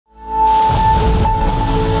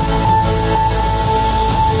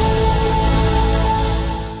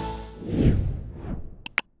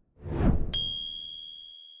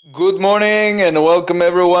morning and welcome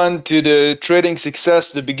everyone to the Trading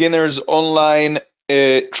Success, the Beginners Online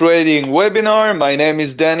Trading webinar. My name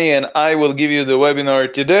is Danny and I will give you the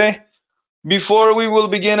webinar today. Before we will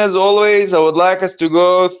begin, as always, I would like us to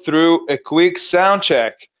go through a quick sound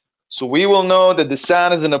check. So we will know that the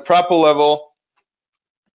sound is in a proper level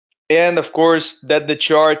and of course that the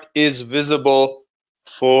chart is visible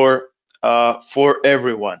for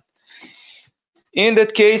everyone. In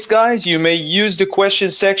that case, guys, you may use the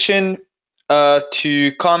question section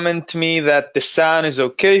to comment me that the sound is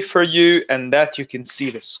okay for you and that you can see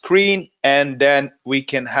the screen, and then we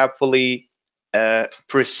can happily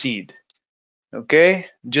proceed. Okay,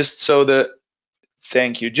 just so that,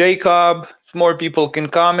 thank you, Jacob. If more people can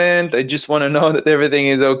comment, I just want to know that everything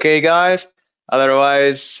is okay, guys.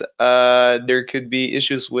 Otherwise, there could be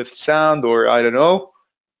issues with sound, or I don't know.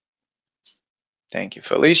 Thank you,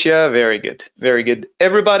 Felicia. Very good. Very good.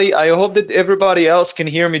 Everybody, I hope that everybody else can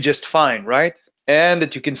hear me just fine, right? And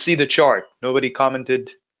that you can see the chart. Nobody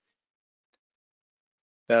commented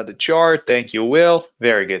about the chart. Thank you, Will.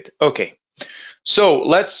 Very good. Okay. So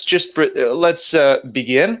let's just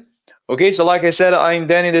begin. Okay, so like I said, I'm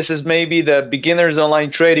Danny. This is maybe the Beginners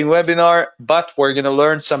Online Trading webinar, but we're going to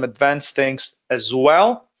learn some advanced things as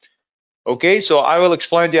well. Okay, so I will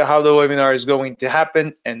explain to you how the webinar is going to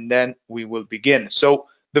happen and then we will begin. So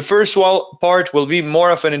the first part will be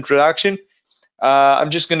more of an introduction.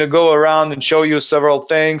 I'm just going to go around and show you several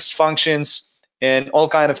things, functions, and all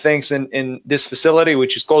kind of things in this facility,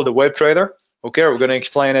 which is called the Web Trader. Okay, we're going to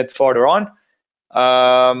explain it further on.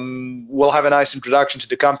 We'll have a nice introduction to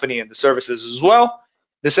the company and the services as well.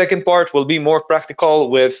 The second part will be more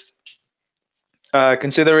practical with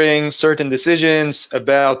considering certain decisions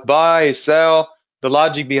about buy, sell, the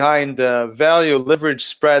logic behind the value, leverage,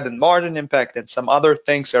 spread, and margin impact, and some other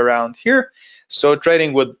things around here. So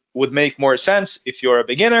trading would make more sense if you're a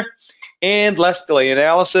beginner. And lastly,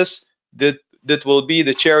 analysis, that will be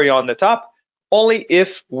the cherry on the top, only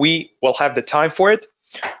if we will have the time for it.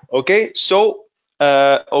 Okay, so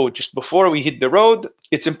just before we hit the road,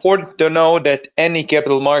 it's important to know that any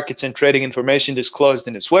capital markets and trading information disclosed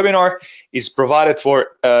in this webinar is provided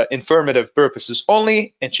for informative purposes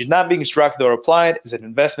only and should not be constructed or applied as an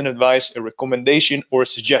investment advice, a recommendation, or a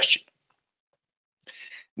suggestion.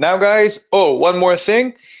 Now, guys, one more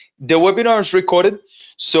thing. The webinar is recorded,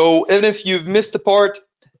 so even if you've missed a part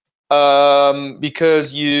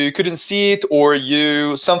because you couldn't see it or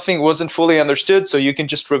something wasn't fully understood, so you can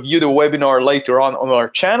just review the webinar later on our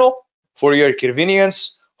channel for your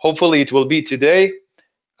convenience. Hopefully it will be today,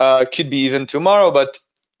 could be even tomorrow, but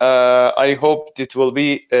I hope it will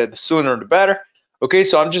be the sooner the better. Okay,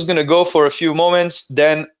 so I'm just gonna go for a few moments,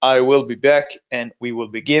 then I will be back and we will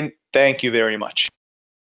begin. Thank you very much.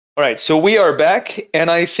 All right, so we are back and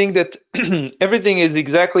I think that everything is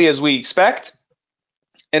exactly as we expect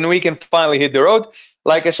and we can finally hit the road.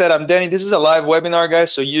 Like I said, I'm Danny. This is a live webinar,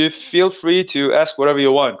 guys, so you feel free to ask whatever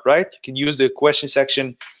you want, right? You can use the question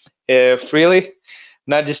section freely,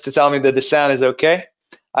 not just to tell me that the sound is okay.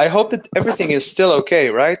 I hope that everything is still okay,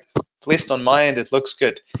 right? At least on my end, it looks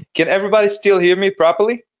good. Can everybody still hear me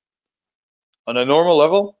properly on a normal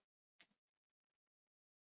level?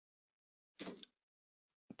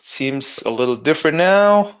 It seems a little different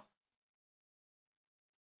now.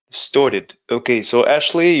 Distorted. Okay, so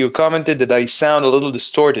Ashley, you commented that I sound a little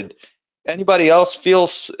distorted. Anybody else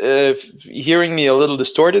feels hearing me a little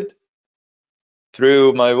distorted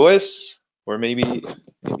through my voice? Or maybe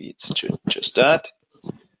it's just that.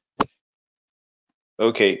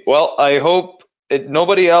 Okay, well, I hope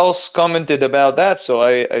nobody else commented about that, so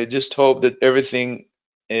I just hope that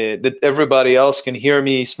that everybody else can hear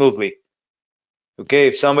me smoothly. Okay,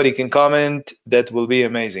 if somebody can comment, that will be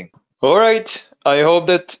amazing. All right, I hope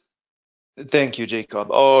that, thank you, Jacob.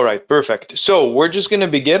 All right, perfect. So we're just gonna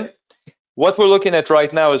begin. What we're looking at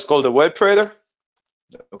right now is called a Web Trader.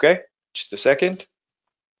 Okay, just a second.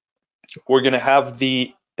 We're gonna have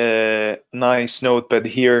the nice notepad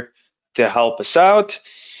here to help us out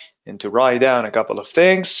and to write down a couple of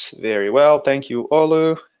things. Very well, thank you,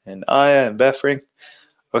 Olu and Aya and Befring.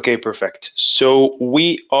 Okay, perfect. So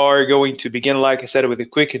we are going to begin, like I said, with a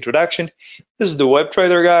quick introduction. This is the Web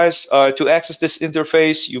Trader, guys. To access this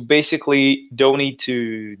interface, you basically don't need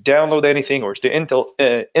to download anything or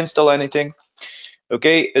to install anything.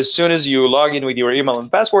 Okay, as soon as you log in with your email and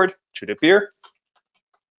password, it should appear.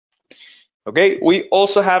 Okay, we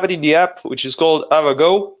also have it in the app, which is called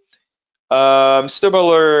AvaGo.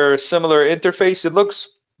 Similar interface.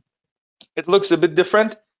 It looks a bit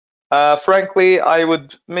different. Frankly, I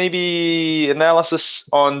would maybe analysis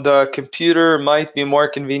on the computer might be more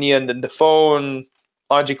convenient than the phone.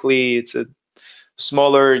 Logically, it's a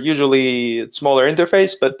smaller, usually smaller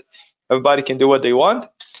interface, but everybody can do what they want.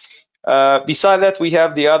 Beside that, we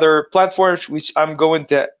have the other platforms, which I'm going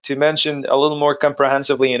to mention a little more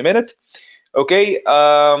comprehensively in a minute. Okay,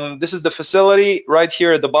 this is the facility right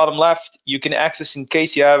here at the bottom left. You can access in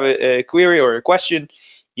case you have a query or a question.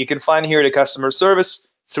 You can find here the customer service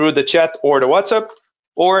through the chat or the WhatsApp.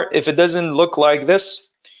 Or if it doesn't look like this,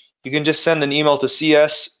 you can just send an email to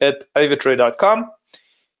cs@avatrade.com.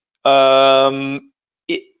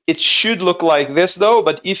 It should look like this though,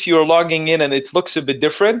 but if you're logging in and it looks a bit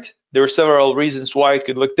different, there are several reasons why it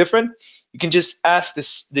could look different. You can just ask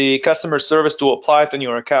the customer service to apply it on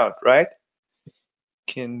your account, right?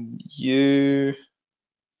 Can you,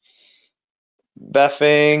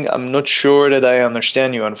 Bething, I'm not sure that I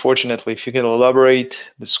understand you, unfortunately. If you can elaborate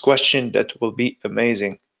this question, that will be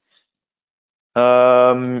amazing.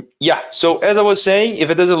 Yeah, so as I was saying, if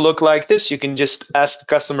it doesn't look like this, you can just ask the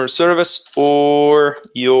customer service or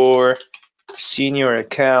your senior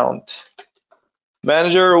account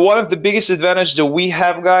manager. One of the biggest advantages that we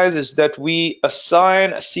have, guys, is that we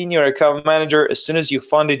assign a senior account manager as soon as you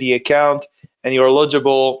funded the account and you're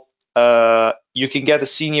eligible. You can get a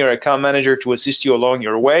senior account manager to assist you along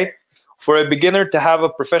your way. For a beginner to have a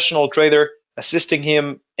professional trader assisting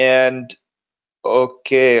him and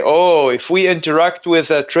okay. Oh, if we interact with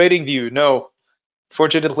a trading view, no.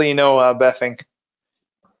 Fortunately, no, Bething.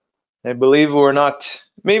 I believe we're not.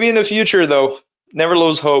 Maybe in the future, though. Never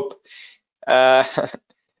lose hope. Uh,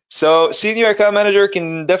 so senior account manager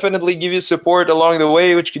can definitely give you support along the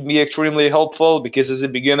way, which could be extremely helpful because as a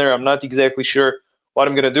beginner, I'm not exactly sure what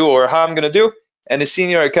I'm going to do or how I'm going to do. And a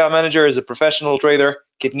senior account manager as a professional trader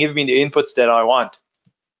can give me the inputs that I want.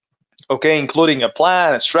 Okay, including a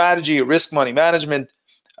plan, a strategy, risk money management,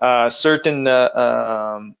 certain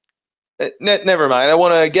never mind. I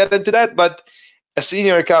want to get into that, but a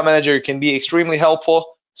senior account manager can be extremely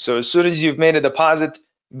helpful. So as soon as you've made a deposit,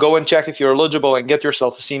 go and check if you're eligible and get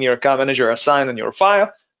yourself a senior account manager assigned on your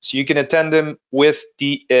file so you can attend them with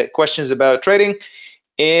the questions about trading,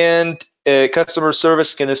 and customer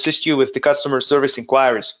service can assist you with the customer service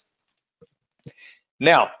inquiries.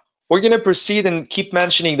 Now, we're going to proceed and keep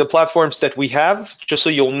mentioning the platforms that we have, just so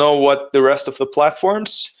you'll know what the rest of the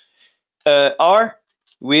platforms are,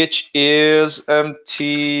 which is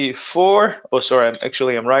MT4. Oh,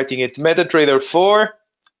 sorry, I'm writing it MetaTrader 4,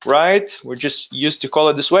 right? We're just used to call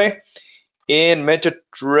it this way. In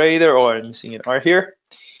MetaTrader, oh, I'm missing an R here.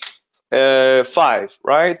 5,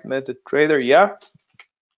 right? MetaTrader, yeah.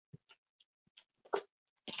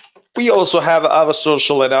 We also have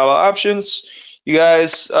AvaSocial and AvaOptions. You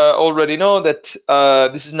guys already know that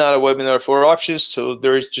this is not a webinar for options, so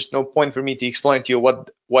there is just no point for me to explain to you what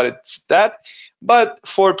it's that. But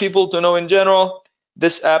for people to know in general,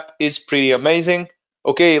 this app is pretty amazing.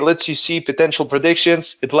 Okay, it lets you see potential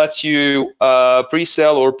predictions. It lets you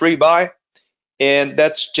pre-sell or pre-buy, and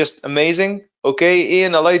that's just amazing. Okay,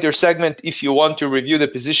 in a later segment, if you want to review the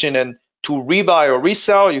position and to rebuy or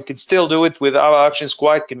resell, you can still do it with our options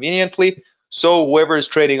quite conveniently. So whoever is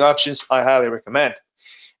trading options, I highly recommend.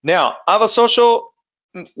 Now, AvaSocial,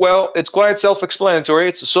 well, it's quite self-explanatory.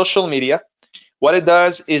 It's a social media. What it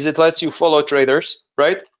does is it lets you follow traders,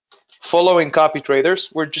 right? Follow and copy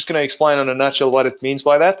traders. We're just going to explain in a nutshell what it means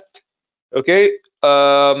by that. Okay,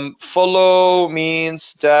 follow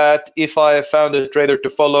means that if I have found a trader to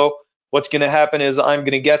follow, what's going to happen is I'm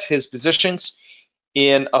going to get his positions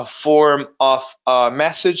in a form of a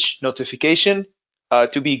message notification,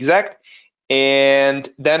 to be exact, and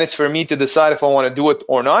then it's for me to decide if I want to do it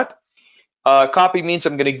or not. Copy means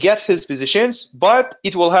I'm going to get his positions, but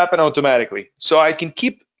it will happen automatically, so I can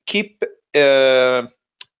keep the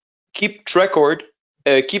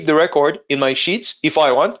record in my sheets if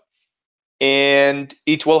I want, and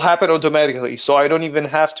it will happen automatically, so I don't even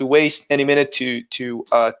have to waste any minute to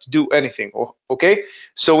do anything. Okay,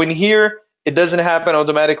 so in here it doesn't happen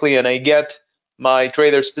automatically, and I get my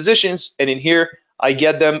traders positions, and in here I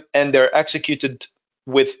get them and they're executed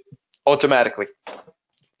with automatically.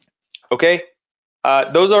 Okay,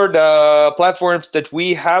 those are the platforms that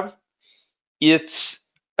we have. It's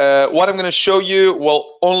what I'm going to show you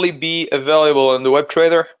will only be available on the web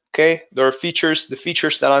trader. Okay, there are features. The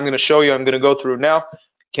features that I'm going to show you, I'm going to go through now,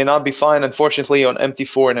 cannot be found, unfortunately, on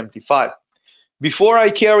MT4 and MT5. Before I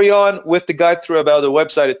carry on with the guide through about the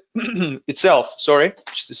website itself, sorry,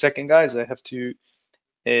 just a second, guys. I have to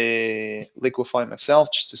liquefy myself.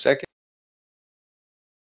 Just a second.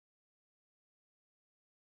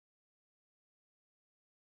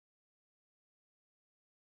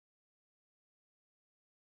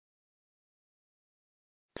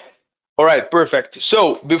 All right, perfect.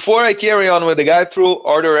 So before I carry on with the guide through,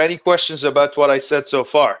 are there any questions about what I said so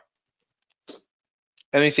far?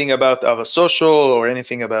 Anything about AvaSocial or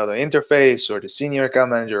anything about the interface or the senior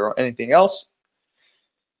account manager or anything else?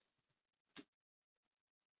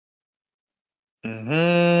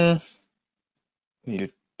 You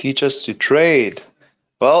teach us to trade.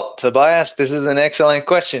 Well, Tobias, this is an excellent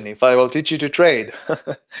question. If I will teach you to trade.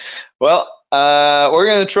 Well, we're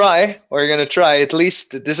gonna try. We're gonna try. At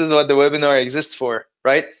least this is what the webinar exists for,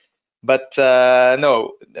 right? But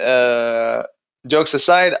no, jokes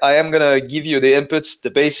aside, I am gonna give you the inputs,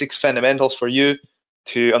 the basics, fundamentals for you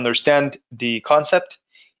to understand the concept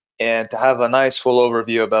and to have a nice full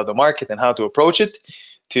overview about the market and how to approach it,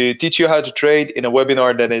 to teach you how to trade in a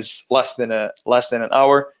webinar that is less than an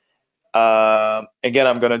hour. Again,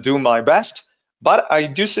 I'm gonna do my best, but I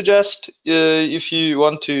do suggest if you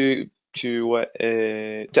want to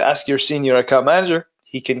ask your senior account manager,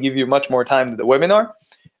 he can give you much more time than the webinar.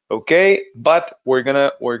 Okay, but we're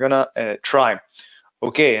gonna try.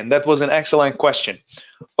 Okay, and that was an excellent question.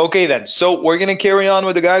 Okay, then, so we're gonna carry on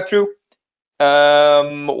with the guide through.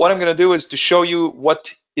 What I'm gonna do is to show you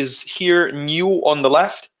what is here new on the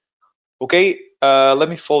left. Okay, let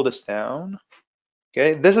me fold this down.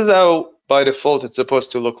 Okay, this is how by default it's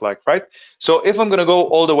supposed to look like, right? So if I'm gonna go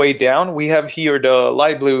all the way down, we have here the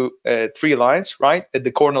light blue 3 lines, right, at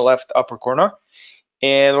the corner left upper corner.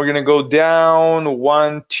 And we're gonna go down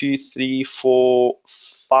 1, 2, 3, 4,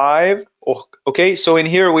 5. Oh, okay, so in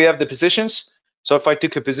here we have the positions. So if I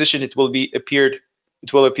took a position, it will appear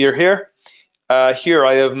here. Here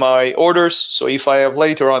I have my orders. So if I have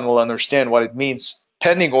later on, we'll understand what it means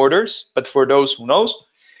pending orders. But for those who knows,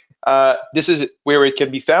 this is where it can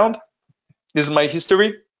be found. This is my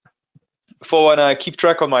history for when I keep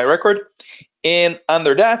track of my record. And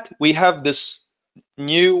under that, we have this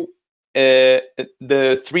new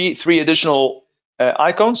the three additional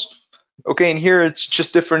icons. Okay, and here it's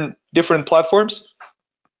just different platforms.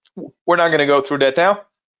 We're not going to go through that now.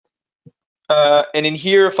 And in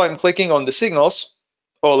here, if I'm clicking on the signals,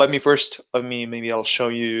 maybe I'll show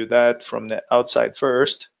you that from the outside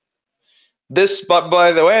first.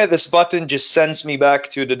 By the way, this button just sends me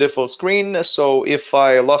back to the default screen. So if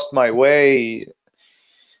I lost my way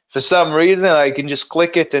for some reason, I can just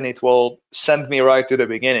click it and it will send me right to the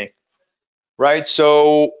beginning. Right,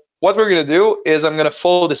 so what we're gonna do is I'm gonna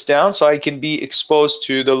fold this down so I can be exposed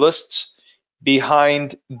to the lists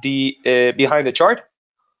behind the chart.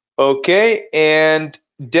 Okay, and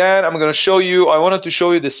then I'm gonna show you. I wanted to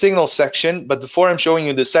show you the signal section, but before I'm showing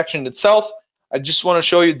you the section itself, I just want to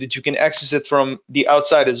show you that you can access it from the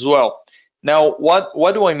outside as well. Now,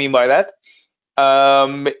 what do I mean by that?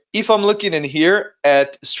 If I'm looking in here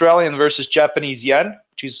at Australian versus Japanese yen,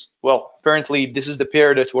 which is, well, apparently this is the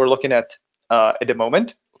pair that we're looking at the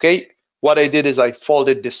moment. Okay, what I did is I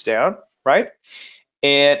folded this down, right?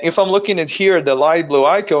 And if I'm looking at here, the light blue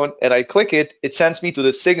icon, and I click it, it sends me to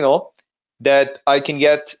the signal that I can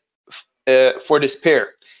get for this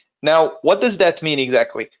pair. Now, what does that mean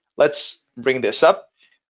exactly? Let's bring this up.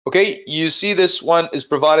 Okay, you see this one is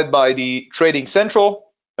provided by the Trading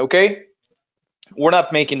Central. Okay, we're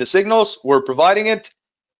not making the signals, we're providing it,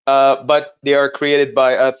 but they are created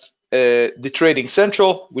by the Trading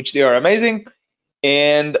Central, which they are amazing.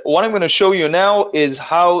 And what I'm going to show you now is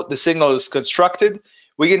how the signal is constructed.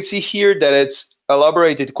 We can see here that it's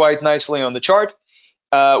elaborated quite nicely on the chart.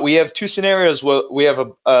 We have two scenarios. Well, we have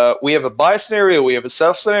a buy scenario, we have a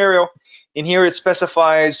sell scenario. In here, it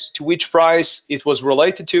specifies to which price it was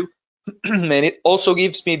related to, and it also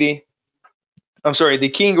gives me the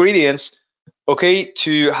key ingredients, okay,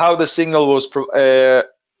 to how the signal was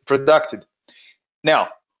produced. Now,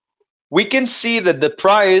 we can see that the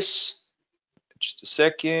price. Just a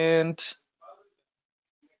second.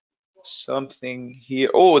 Something here.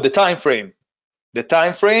 Oh, the time frame. The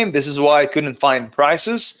time frame. This is why I couldn't find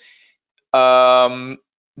prices. The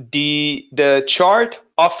chart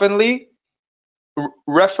oftenly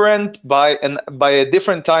referenced by a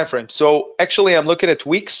different time frame. So actually, I'm looking at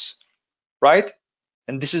weeks, right?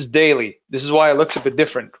 And this is daily. This is why it looks a bit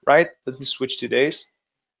different, right? Let me switch to days.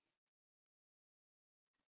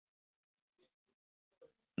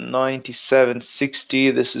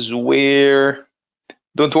 97.60. This is where.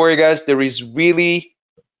 Don't worry, guys. There is really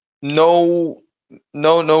no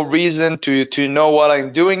reason to know what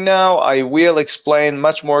I'm doing now. I will explain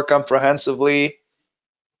much more comprehensively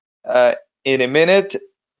in a minute.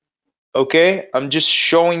 Okay, I'm just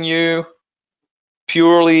showing you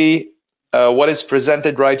purely what is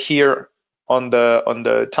presented right here on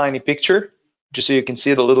the tiny picture, just so you can see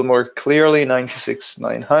it a little more clearly.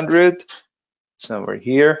 96,900. It's over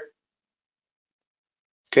here.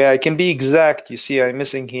 Okay, I can be exact. You see, I'm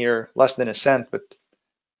missing here less than a cent, but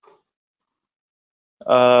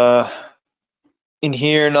in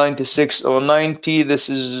here 96.090. This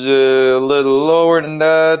is a little lower than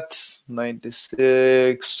that.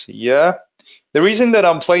 96. Yeah. The reason that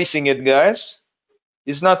I'm placing it, guys,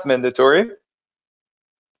 is not mandatory.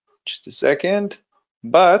 Just a second,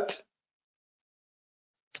 but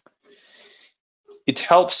it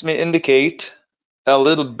helps me indicate a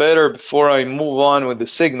little better before I move on with the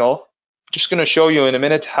signal. Just going to show you in a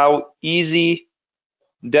minute how easy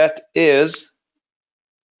that is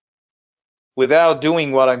without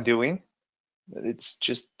doing what I'm doing. It's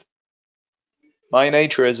just my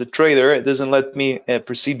nature as a trader. It doesn't let me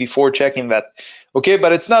proceed before checking that. Okay,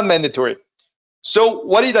 but it's not mandatory. So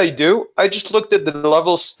what did I do? I just looked at the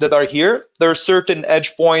levels that are here. There are certain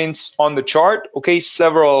edge points on the chart, okay,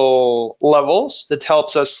 several levels that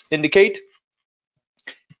helps us indicate.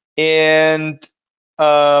 And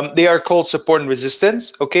they are called support and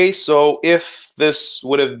resistance, okay? So if this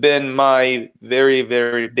would have been my very,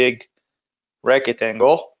 very big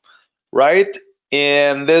rectangle, right?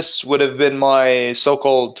 And this would have been my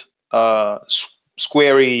so-called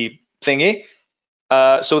squarey thingy.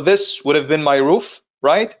 So this would have been my roof,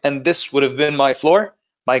 right? And this would have been my floor,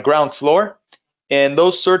 my ground floor. And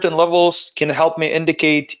those certain levels can help me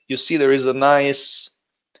indicate, you see there is a nice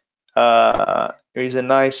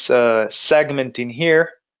segment in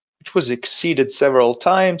here, which was exceeded several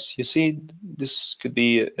times. You see, this could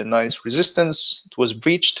be a nice resistance. It was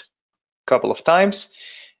breached a couple of times.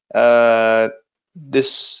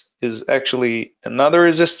 This is actually another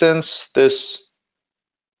resistance. This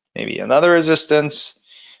maybe another resistance,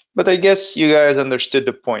 but I guess you guys understood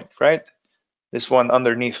the point, right? This one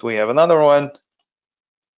underneath, we have another one.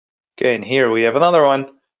 Okay, and here we have another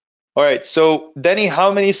one. All right, so Denny,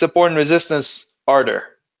 how many support and resistance are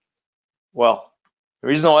there? Well,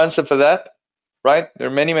 there is no answer for that, right? There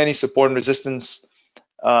are many, many support and resistance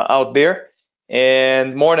out there,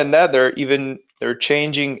 and more than that, they're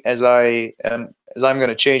changing as I'm going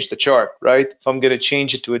to change the chart, right? If I'm going to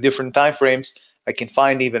change it to a different time frames, I can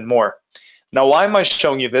find even more. Now, why am I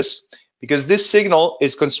showing you this? Because this signal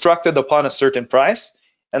is constructed upon a certain price,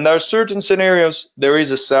 and there are certain scenarios. There is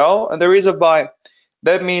a sell and there is a buy.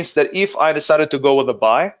 That means that if I decided to go with a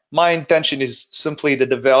buy, my intention is simply that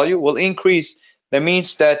the value will increase. That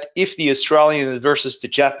means that if the Australian versus the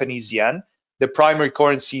Japanese yen, the primary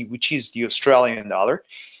currency, which is the Australian dollar,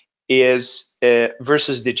 is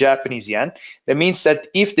versus the Japanese yen, that means that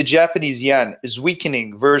if the Japanese yen is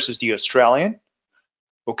weakening versus the Australian,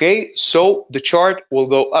 okay, so the chart will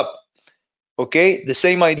go up. Okay, the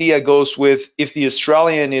same idea goes with if the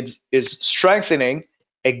Australian is strengthening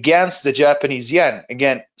against the Japanese yen.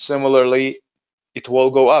 Again, similarly, it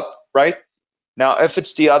will go up, right? Now, if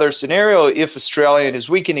it's the other scenario, if Australian is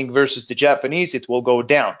weakening versus the Japanese, it will go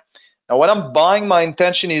down. Now, when I'm buying, my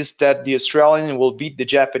intention is that the Australian will beat the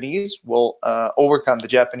Japanese, will overcome the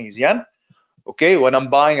Japanese yen. Okay, when I'm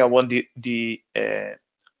buying, I want the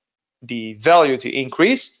value to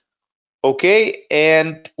increase. Okay,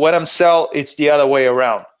 and when I'm sell, it's the other way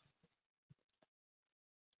around.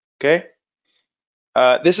 Okay,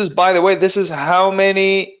 this is, by the way, this is how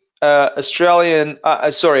many how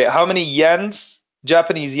many yens,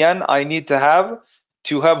 Japanese yen, I need to have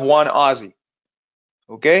one Aussie.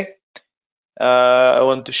 Okay, I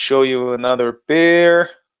want to show you another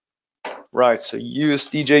pair. Right, so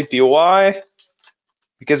USD JPY,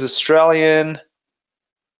 because Australian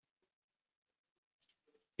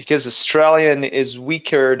is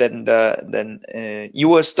weaker than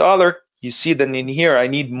US dollar. You see that in here, I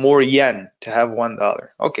need more yen to have $1.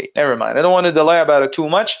 Okay, never mind. I don't want to delay about it too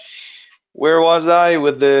much. Where was I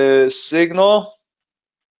with the signal?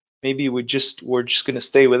 Maybe we're just going to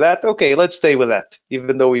stay with that. Okay, let's stay with that.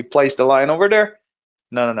 Even though we placed the line over there.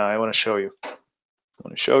 No, I want to show you.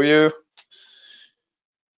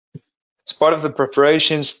 It's part of the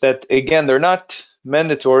preparations that, again, they're not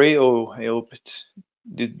mandatory. Oh, I hope it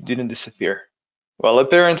didn't disappear. Well,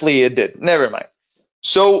 apparently it did. Never mind.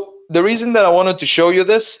 So the reason that I wanted to show you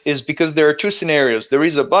this is because there are two scenarios. There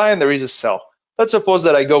is a buy and there is a sell. Let's suppose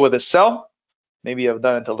that I go with a sell. Maybe I've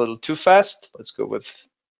done it a little too fast. Let's go with,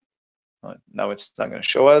 now it's not going to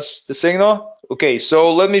show us the signal. Okay,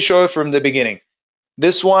 so let me show it from the beginning.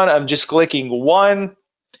 This one, I'm just clicking one,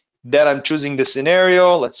 then I'm choosing the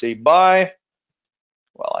scenario. Let's say buy.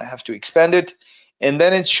 Well, I have to expand it. And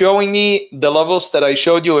then it's showing me the levels that I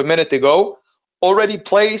showed you a minute ago, already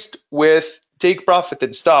placed with take profit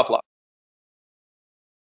and stop loss.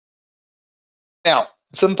 Now,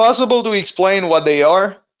 it's impossible to explain what they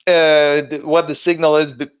are, what the signal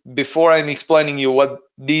is before I'm explaining you what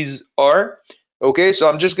these are. Okay, so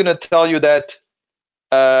I'm just gonna tell you that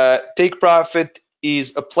take profit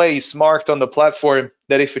is a place marked on the platform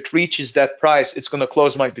that if it reaches that price, it's gonna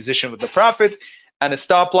close my position with the profit, and a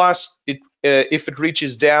stop loss, if it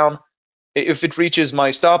reaches down, if it reaches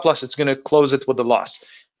my stop loss, it's gonna close it with a loss.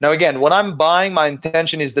 Now again, when I'm buying, my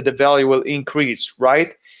intention is that the value will increase,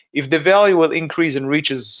 right? If the value will increase and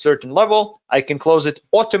reaches a certain level, I can close it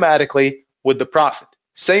automatically with the profit.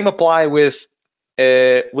 Same apply with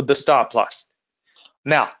the stop loss.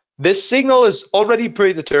 Now, this signal is already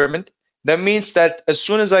predetermined. That means that as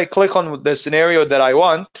soon as I click on the scenario that I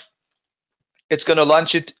want, it's going to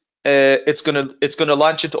launch it. It's going to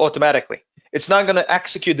launch it automatically. It's not going to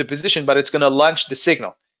execute the position, but it's going to launch the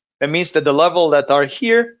signal. That means that the level that are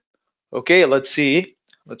here. Okay, let's see.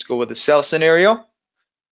 Let's go with the sell scenario.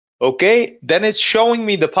 Okay, then it's showing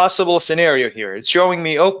me the possible scenario here. It's showing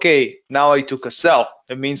me, okay, now I took a sell.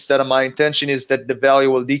 It means that my intention is that the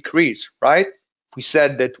value will decrease, right? We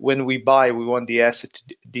said that when we buy, we want the asset,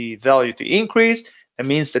 the value to increase. It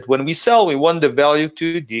means that when we sell, we want the value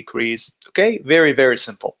to decrease. Okay, very, very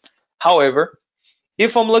simple. However,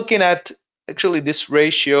 if I'm looking at, actually this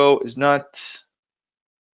ratio is not,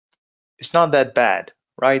 it's not that bad,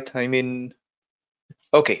 right? I mean,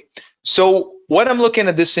 okay. So when I'm looking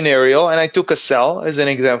at this scenario and I took a sell as an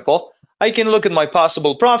example, I can look at my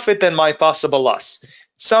possible profit and my possible loss.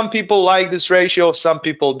 Some people like this ratio, some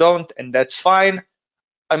people don't, and that's fine.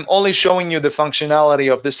 I'm only showing you the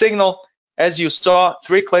functionality of the signal. As you saw,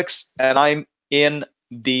 3 clicks and I'm in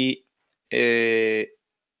the,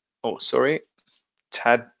 oh, sorry.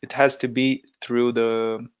 It has to be through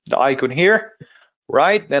the icon here.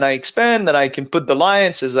 Right, then I expand, then I can put the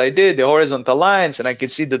lines as I did, the horizontal lines, and I can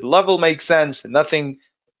see that the level makes sense and nothing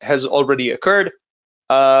has already occurred.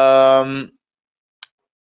 The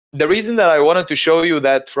reason that I wanted to show you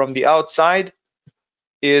that from the outside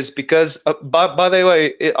is because, by the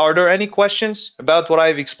way, are there any questions about what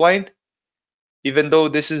I've explained? Even though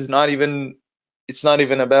this is not even, it's not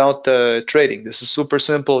even about trading. This is super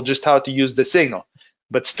simple, just how to use the signal.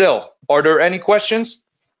 But still, are there any questions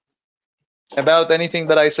about anything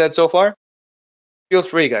that I said so far? Feel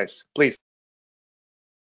free, guys, please.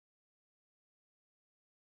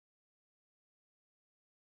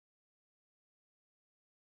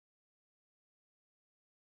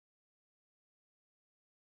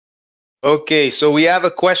 Okay, so we have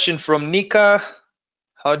a question from Nika.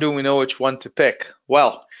 How do we know which one to pick?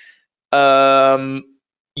 Well,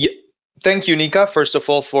 yeah, thank you, Nika, first of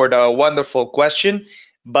all, for the wonderful question.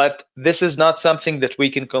 But this is not something that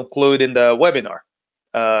we can conclude in the webinar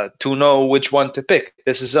to know which one to pick.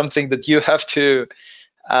 This is something that you have to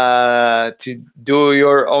do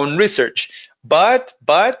your own research. But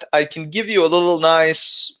I can give you a little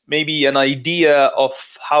nice, maybe an idea of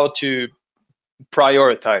how to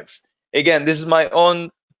prioritize. Again, this is my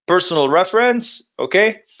own personal reference,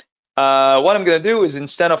 okay? What I'm gonna do is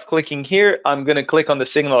instead of clicking here, I'm gonna click on the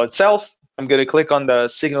signal itself. I'm gonna click on the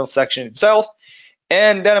signal section itself.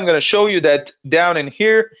 And then I'm gonna show you that down in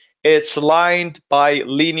here, it's lined by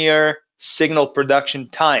linear signal production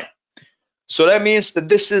time. So that means that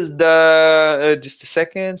this is the, just a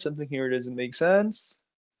second, something here doesn't make sense.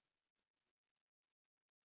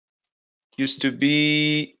 Used to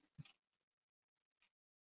be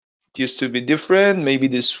different. Maybe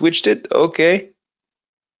they switched it. Okay.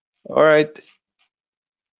 All right.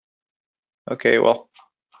 Okay, well,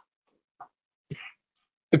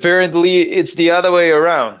 apparently it's the other way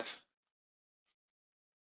around.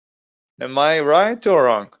 Am I right or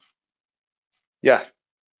wrong? Yeah.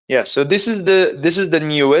 Yeah, so this is the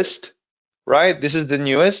newest, right? This is the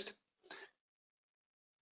newest.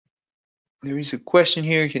 There is a question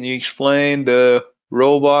here. Can you explain the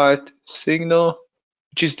robot signal?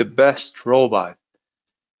 Which is the best robot?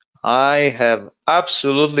 I have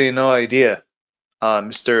absolutely no idea,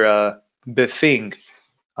 Mr. Befing.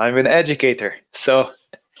 I'm an educator, so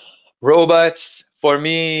robots, for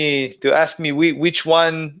me to ask me which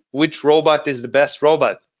robot is the best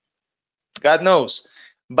robot, God knows.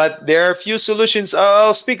 But there are a few solutions.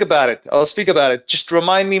 I'll speak about it. Just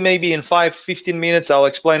remind me, maybe in 15 minutes, I'll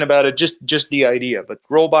explain about it, just the idea. But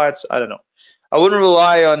robots, I don't know. I wouldn't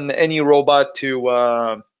rely on any robot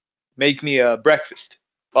to make me a breakfast.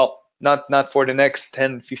 Well, not for the next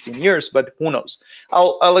 10, 15 years, but who knows.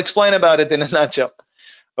 I'll explain about it in a nutshell.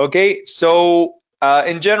 Okay, so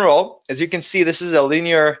in general, as you can see, this is a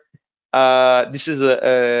linear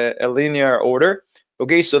linear order.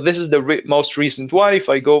 Okay, so this is the most recent one. If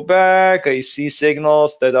I go back, I see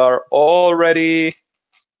signals that are already,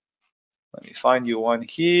 let me find you one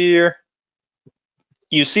here.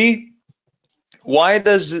 You see, why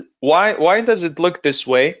does it look this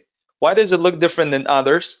way? Why does it look different than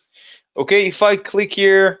others? Okay, if I click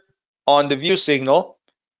here on the view signal,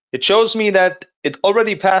 it shows me that it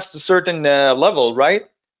already passed a certain level, right?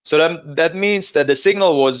 So that means that the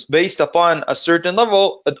signal was based upon a certain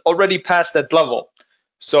level, it already passed that level.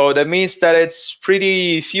 So that means that it's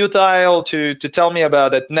pretty futile to tell me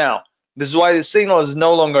about it now. This is why the signal is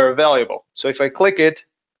no longer valuable. So if I click it,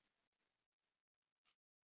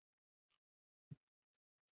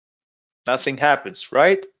 nothing happens,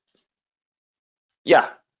 right? Yeah.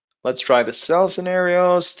 Let's try the sell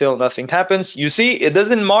scenario. Still nothing happens. You see, it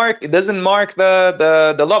doesn't mark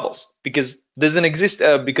the levels because it doesn't exist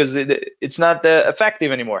because it's not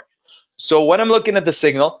effective anymore. So when I'm looking at the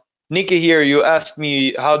signal, Nikki here, you asked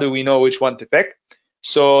me how do we know which one to pick.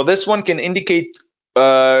 So this one can indicate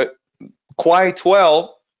quite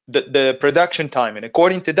well the production time, and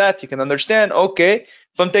according to that, you can understand. Okay,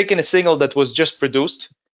 if I'm taking a signal that was just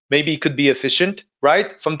produced, maybe it could be efficient,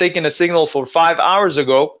 right? If I'm taking a signal for 5 hours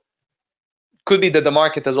ago, could be that the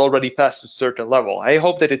market has already passed a certain level. I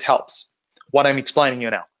hope that it helps what I'm explaining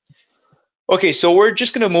you now. Okay, so we're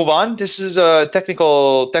just going to move on. This is a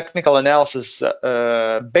technical analysis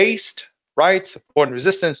based, right? Support and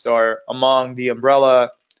resistance are among the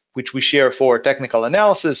umbrella which we share for technical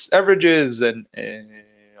analysis, averages and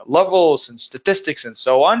levels and statistics and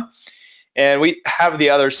so on. And we have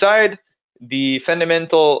the other side, the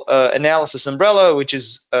fundamental analysis umbrella, which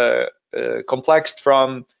is complexed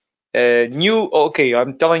from new. Okay,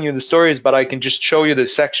 I'm telling you the stories, but I can just show you the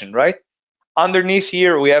section, right? Underneath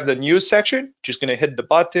here, we have the news section. Just gonna hit the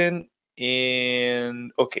button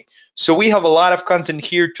and okay. So we have a lot of content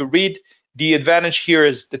here to read. The advantage here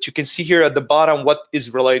is that you can see here at the bottom what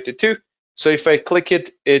is related to. So if I click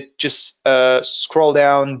it, it just scroll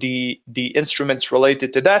down the instruments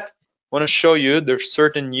related to that. I want to show you there's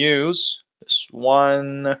certain news. This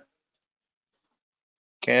one.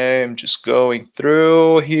 Okay, I'm just going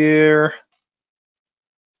through here.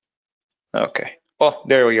 Okay. Oh,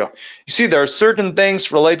 there we go. You see, there are certain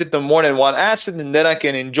things related to more than one asset, and then I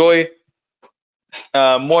can enjoy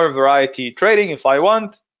more variety trading if I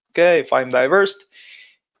want. Okay, if I'm diverse.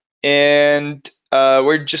 And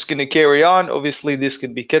we're just going to carry on. Obviously, this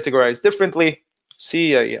can be categorized differently.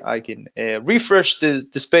 See, I can refresh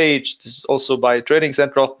this page. This is also by Trading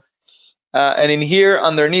Central. And in here,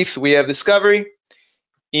 underneath, we have Discovery.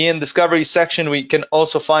 In Discovery section, we can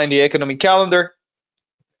also find the economic calendar,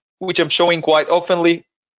 which I'm showing quite oftenly.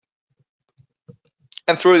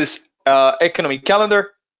 And through this economic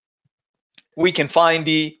calendar, we can find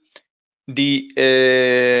we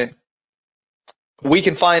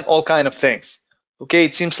can find all kind of things. Okay,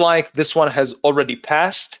 it seems like this one has already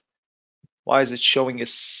passed. Why is it showing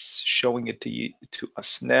it to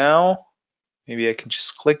us now? Maybe I can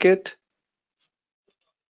just click it.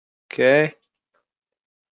 Okay.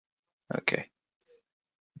 Okay.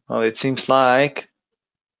 Well, it seems like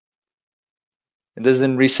it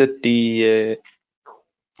doesn't reset the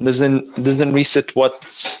doesn't reset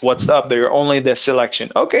what's up there, only the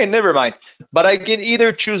selection. Okay, never mind. But I can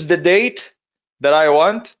either choose the date that I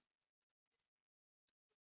want.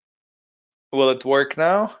 Will it work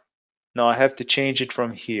now? No, I have to change it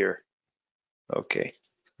from here. Okay,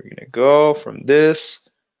 we're gonna go from this.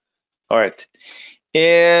 All right.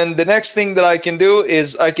 And the next thing that I can do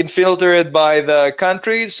is I can filter it by the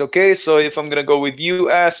countries. Okay, so if I'm gonna go with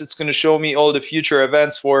US, it's gonna show me all the future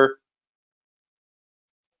events for.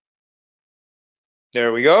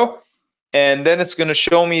 There we go. And then it's gonna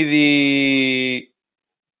show me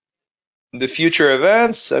the future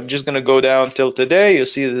events. I'm just gonna go down till today. You'll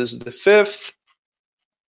see this is the 5th.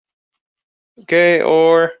 Okay,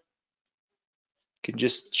 or you can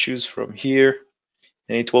just choose from here,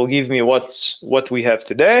 and it will give me what we have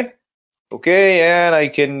today. Okay, and I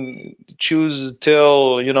can choose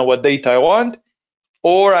till what date I want,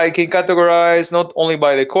 or I can categorize not only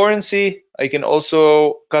by the currency, I can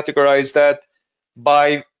also categorize that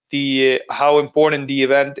by the how important the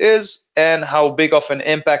event is and how big of an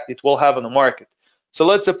impact it will have on the market. So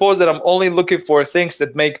let's suppose that I'm only looking for things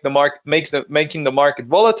that make the market making the market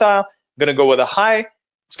volatile. I'm gonna go with a high.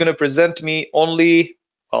 It's gonna present me only.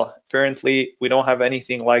 Well, apparently we don't have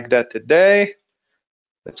anything like that today.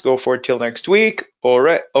 Let's go for it till next week. All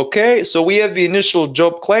right. Okay. So we have the initial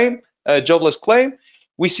jobless claim.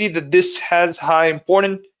 We see that this has high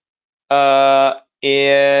importance,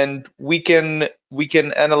 and we can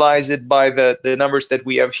analyze it by the numbers that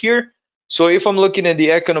we have here. So if I'm looking at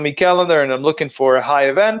the economic calendar and I'm looking for a high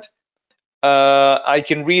event, I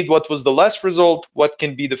can read what was the last result, what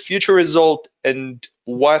can be the future result, and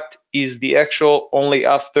what is the actual only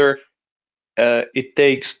after it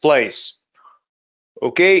takes place.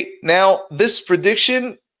 Okay, now this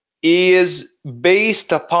prediction is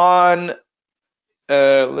based upon,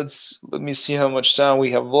 let me see how much time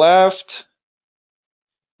we have left.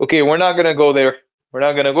 Okay, we're not gonna go there. We're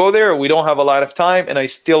not gonna go there. We don't have a lot of time, and I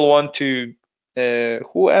still want to.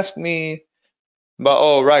 Who asked me? But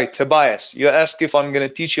oh, right, Tobias. You asked if I'm gonna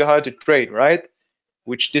teach you how to trade, right?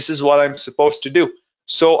 Which this is what I'm supposed to do.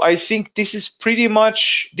 So I think this is pretty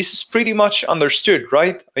much understood,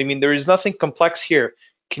 right? I mean, there is nothing complex here.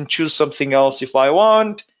 Can choose something else if I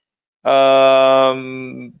want.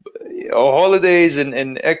 Holidays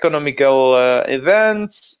and economical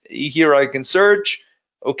events. Here I can search.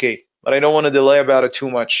 Okay, but I don't want to delay about it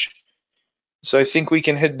too much. So I think we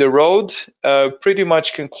can hit the road. Pretty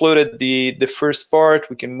much concluded the first part.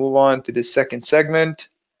 We can move on to the second segment.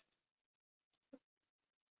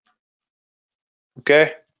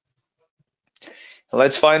 Okay.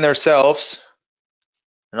 Let's find ourselves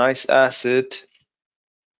a nice asset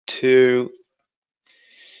to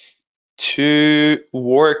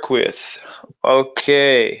work with.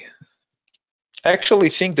 Okay. I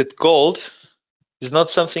actually think that gold is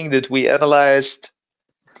not something that we analyzed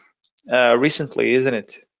recently, isn't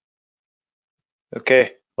it?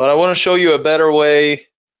 Okay, but I want to show you a better way,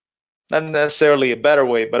 not necessarily a better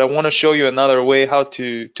way, but I want to show you another way how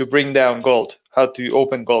to bring down gold, how to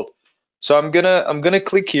open gold. So I'm gonna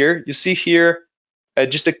click here. You see here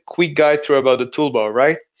just a quick guide through about the toolbar,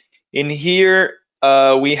 right? In here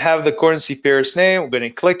we have the currency pair's name. I'm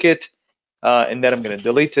gonna click it, and then I'm gonna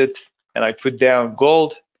delete it, and I put down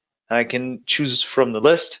gold, and I can choose from the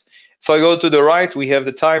list. If I go to the right, we have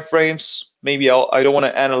the time frames. Maybe I don't want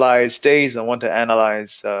to analyze days. I want to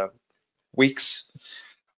analyze weeks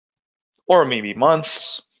or maybe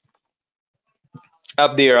months.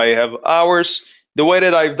 Up there, I have hours. The way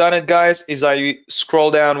that I've done it, guys, is I scroll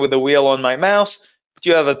down with the wheel on my mouse. But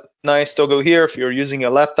you have a nice toggle here. If you're using a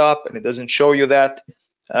laptop and it doesn't show you that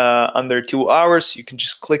under 2 hours, you can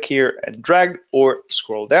just click here and drag or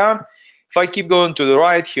scroll down. If I keep going to the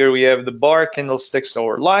right, here we have the bar, candlesticks,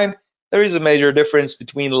 or line. There is a major difference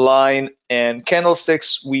between line and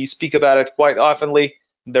candlesticks. We speak about it quite oftenly.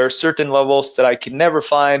 There are certain levels that I can never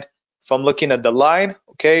find if I'm looking at the line,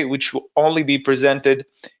 okay, which will only be presented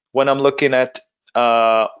when I'm looking at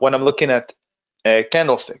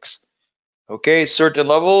candlesticks. Okay, certain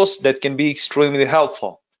levels that can be extremely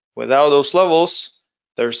helpful. Without those levels,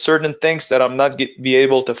 there are certain things that I'm not be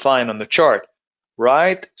able to find on the chart,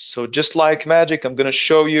 right? So just like magic, I'm going to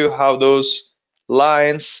show you how those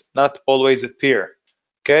lines not always appear.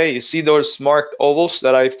 Okay, you see those marked ovals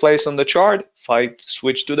that I've placed on the chart? If I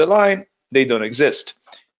switch to the line, they don't exist.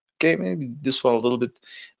 Okay, maybe this one a little bit,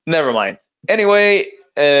 never mind. Anyway,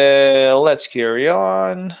 let's carry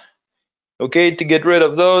on. Okay, to get rid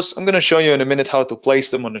of those, I'm going to show you in a minute how to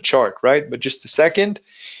place them on the chart, right? But just a second.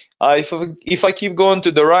 If I keep going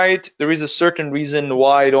to the right, there is a certain reason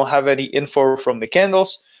why I don't have any info from the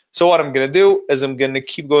candles. So what I'm going to do is I'm going to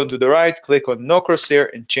keep going to the right, click on no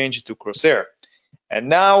crosshair and change it to crosshair. And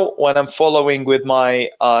now when I'm following with my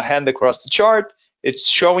hand across the chart, it's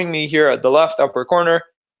showing me here at the left upper corner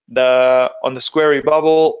on the squarey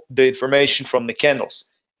bubble the information from the candles.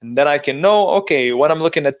 And then I can know, okay, when I'm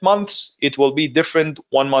looking at months, it will be different,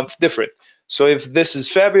 1 month different. So if this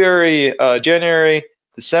is February, January,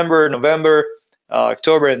 December, November,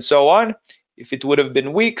 October, and so on, if it would have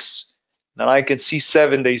been weeks, then I can see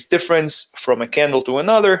 7 days difference from a candle to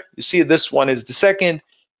another. You see this one is the 2nd,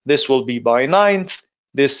 this will be by 9th,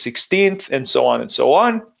 this 16th, and so on and so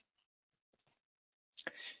on.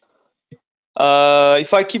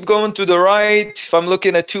 If I keep going to the right, if I'm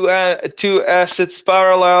looking at two assets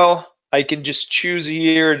parallel, I can just choose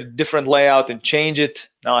here a different layout and change it.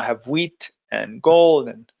 Now I have wheat and gold.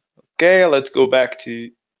 And okay, let's go back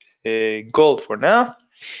to gold for now.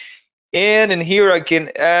 And in here I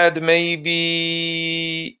can add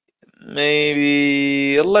maybe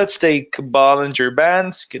let's take Bollinger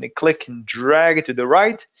Bands. Gonna click and drag it to the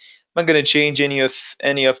right. I'm not gonna change any of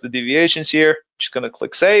the deviations here. Just gonna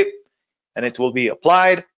click save, and it will be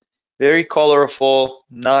applied. Very colorful,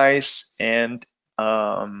 nice, and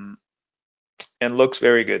looks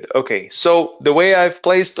very good. Okay, so the way I've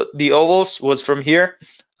placed the ovals was from here.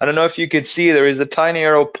 I don't know if you could see, there is a tiny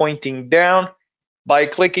arrow pointing down. By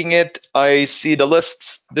clicking it, I see the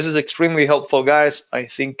lists. This is extremely helpful, guys. I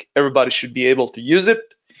think everybody should be able to use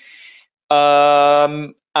it.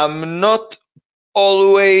 I'm not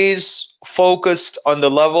always focused on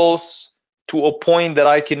the levels to a point that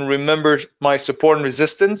I can remember my support and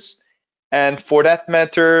resistance. And for that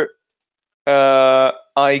matter,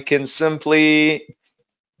 I can simply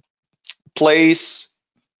place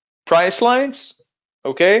price lines.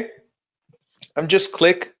 Okay, I'm just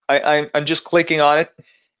clicking on it,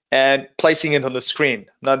 and placing it on the screen.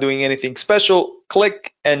 Not doing anything special.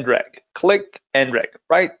 Click and drag. Click and drag.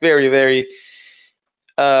 Right? Very, very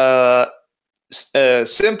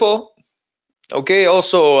simple. Okay.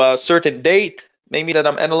 Also, a certain date, maybe that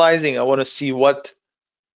I'm analyzing. I want to see what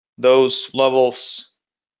those levels.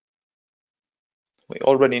 We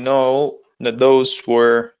already know that those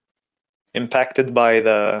were impacted by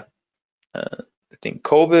the I think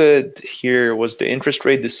COVID. Here was the interest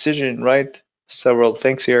rate decision, right? Several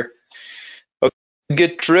things here. Okay.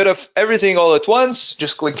 Get rid of everything all at once.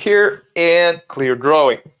 Just click here and clear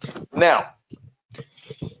drawing. Now,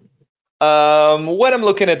 when I'm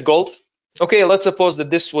looking at gold, okay, let's suppose that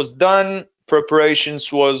this was done.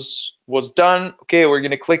 Preparations was done. Okay, we're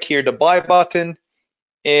gonna click here the buy button,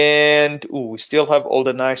 and we still have all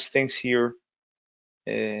the nice things here.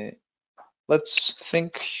 Let's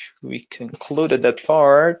think we concluded that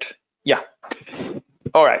part. Yeah.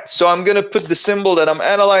 All right, so I'm gonna put the symbol that I'm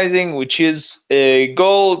analyzing, which is a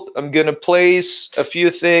gold. I'm gonna place a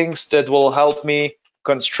few things that will help me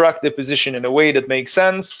construct the position in a way that makes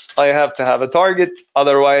sense. I have to have a target,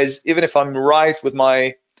 otherwise, even if I'm right with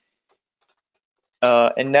my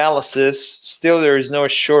analysis, still there is no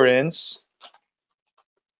assurance.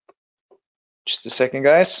 Just a second,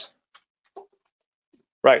 guys.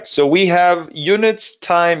 Right, so we have units,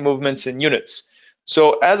 time, movements, and units.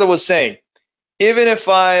 So as I was saying, even if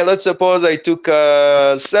let's suppose I took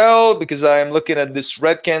a sell because I'm looking at this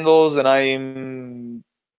red candles and I'm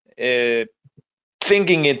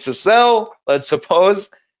thinking it's a sell, let's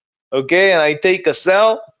suppose, okay, and I take a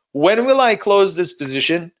sell, when will I close this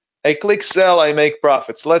position? I click sell, I make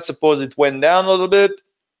profits. Let's suppose it went down a little bit,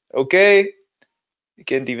 okay, you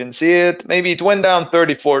can't even see it. Maybe it went down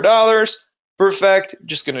 $34. Perfect.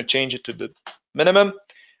 Just gonna change it to the minimum.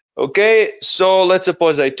 Okay, so let's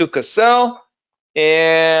suppose I took a sell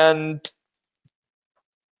and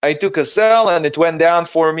it went down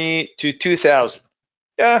for me to 2,000.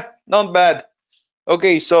 Yeah, not bad.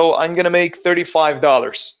 Okay, so I'm gonna make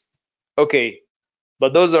 $35. Okay,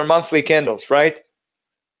 but those are monthly candles, right?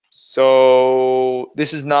 So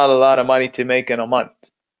this is not a lot of money to make in a month.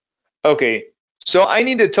 Okay, so I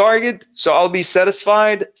need a target, so I'll be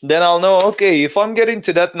satisfied. Then I'll know, okay, if I'm getting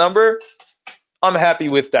to that number, I'm happy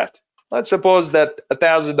with that. Let's suppose that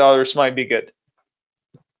 $1,000 might be good.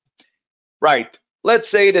 Right, let's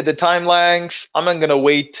say that the time length, I'm not gonna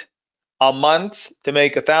wait a month to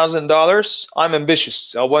make $1,000. I'm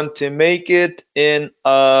ambitious. I want to make it in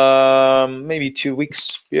maybe 2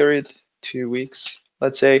 weeks period, 2 weeks,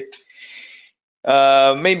 let's say,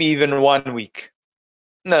 maybe even 1 week.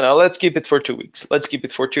 No, let's keep it for 2 weeks. Let's keep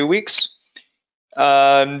it for 2 weeks.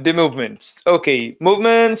 The movements. Okay,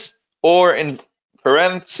 movements, or in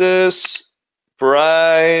parentheses,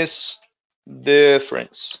 price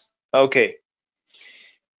difference. Okay.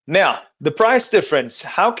 Now, the price difference.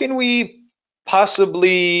 How can we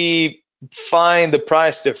possibly find the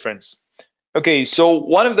price difference? Okay, so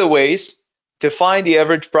one of the ways to find the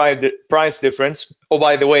average price difference. Oh,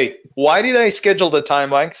 by the way, why did I schedule the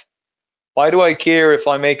time length? Why do I care if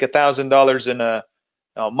I make $1,000 in a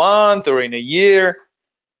month or in a year?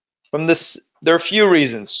 From this, there are a few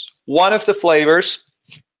reasons. One of the flavors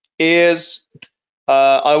is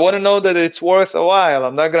I want to know that it's worth a while.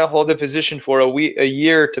 I'm not going to hold a position for a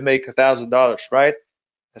year to make $1,000, right?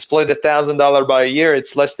 I split $1,000 by a year,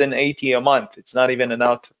 it's less than 80 a month. It's not even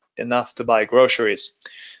enough to buy groceries.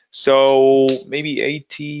 So maybe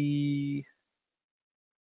 80.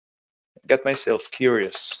 Got myself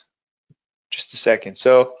curious. Just a second.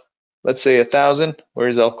 So let's say 1,000. Where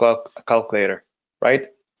is our calculator, right?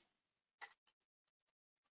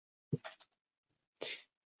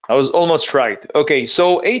 I was almost right. Okay,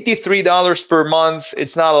 so $83 per month.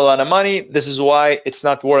 It's not a lot of money. This is why it's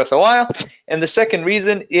not worth a while. And the second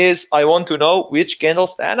reason is I want to know which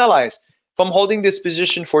candles to analyze. If I'm holding this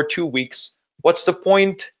position for 2 weeks, what's the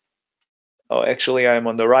point? Oh, actually, I'm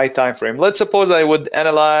on the right time frame. Let's suppose I would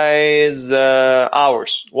analyze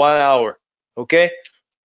hours, 1 hour. Okay,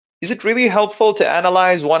 is it really helpful to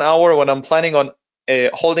analyze 1 hour when I'm planning on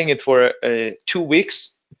holding it for 2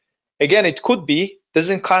 weeks? Again, it could be,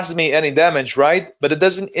 doesn't cause me any damage, right? But it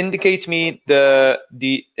doesn't indicate me the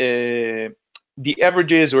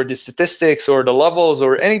averages or the statistics or the levels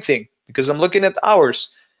or anything, because I'm looking at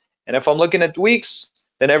hours. And if I'm looking at weeks,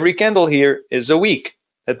 then every candle here is a week.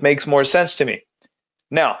 That makes more sense to me.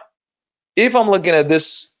 Now, if I'm looking at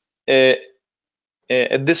this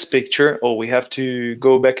picture, oh, we have to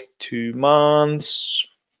go back to months.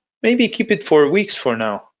 Maybe keep it for weeks for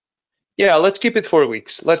now. Yeah, let's keep it for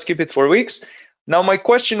weeks. Let's keep it for weeks. Now, my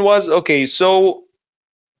question was, okay, so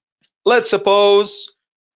let's suppose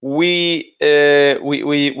we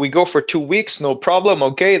go for 2 weeks, no problem.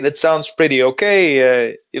 Okay, that sounds pretty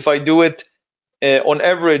okay. If I do it on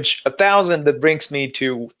average 1,000, that brings me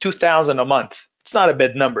to 2,000 a month. It's not a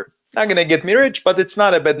bad number. Not gonna get me rich, but it's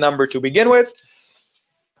not a bad number to begin with.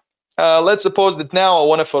 Let's suppose that now I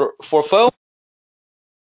want to fulfill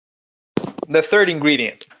the third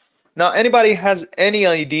ingredient. Now, anybody has any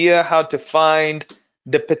idea how to find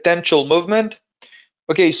the potential movement?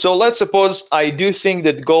 Okay, so let's suppose I do think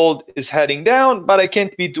that gold is heading down, but I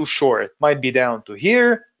can't be too sure. It might be down to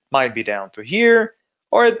here, might be down to here,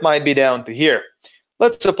 or it might be down to here.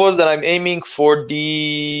 Let's suppose that I'm aiming for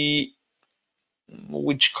the,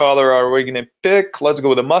 which color are we gonna pick? Let's go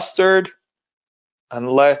with the mustard, and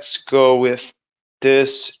let's go with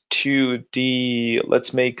this to the,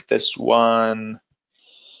 let's make this one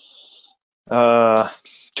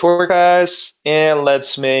turquoise, and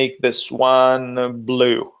let's make this one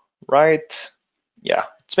blue, right? Yeah,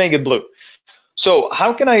 let's make it blue. So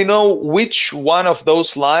how can I know which one of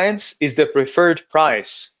those lines is the preferred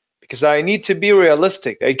price? Because I need to be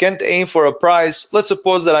realistic. I can't aim for a price. Let's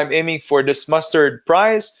suppose that I'm aiming for this mustard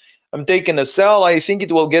price. I'm taking a sell. I think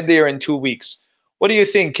it will get there in 2 weeks. What do you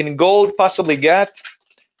think? Can gold possibly get?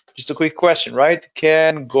 Just a quick question, right?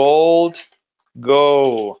 Can gold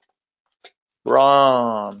go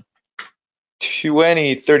from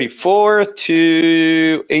 2034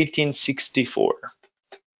 to 1864?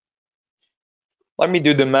 Let me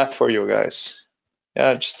do the math for you guys.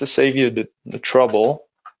 Yeah, just to save you the trouble.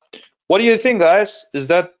 What do you think, guys? Is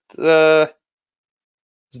that doable?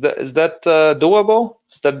 Is that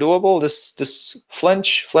doable? This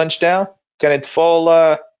flinch down? Can it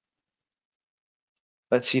fall?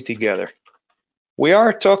 Let's see together. We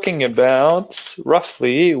are talking about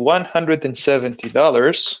roughly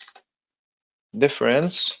 $170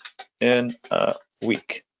 difference in a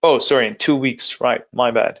week. Oh, sorry, in 2 weeks. Right,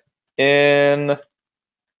 my bad. In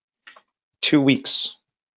 2 weeks.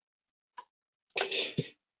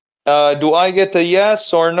 Do I get a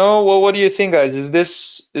yes or no? Well, what do you think, guys? Is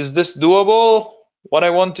this doable? What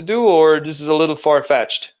I want to do, or this is a little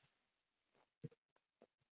far-fetched?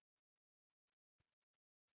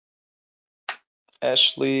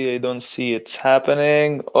 Ashley, I don't see it's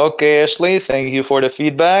happening. Okay, Ashley, thank you for the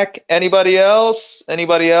feedback. Anybody else?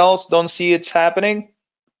 Anybody else don't see it's happening?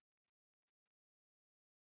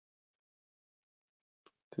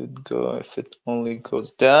 Could go if it only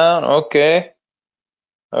goes down. Okay.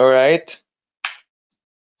 All right.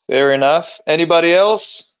 Fair enough. Anybody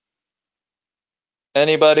else?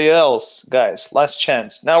 Anybody else? Guys, last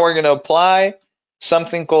chance. Now we're gonna apply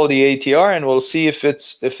something called the ATR, and we'll see if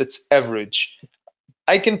it's average.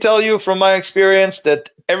 I can tell you from my experience that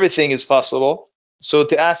everything is possible. So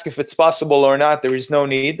to ask if it's possible or not, there is no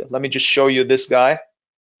need. Let me just show you this guy,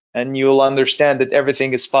 and you'll understand that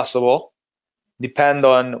everything is possible. Depend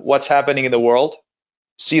on what's happening in the world.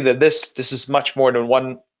 See that this is much more than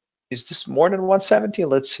one. Is this more than 170?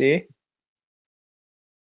 Let's see.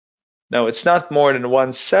 No, it's not more than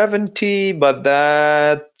 170, but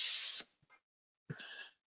that's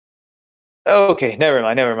okay. Never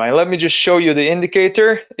mind. Let me just show you the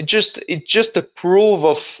indicator. It's just a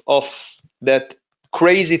proof of that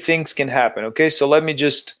crazy things can happen. Okay, so let me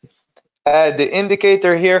just add the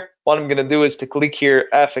indicator here. What I'm gonna do is to click here,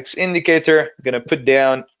 FX indicator. I'm gonna put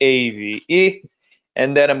down AVE,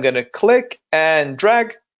 and then I'm gonna click and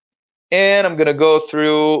drag, and I'm gonna go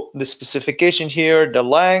through the specification here. The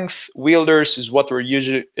length wielders is what we're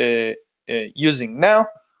usually using now.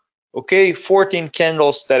 Okay, 14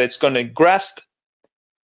 candles that it's gonna grasp.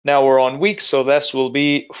 Now we're on weeks, so this will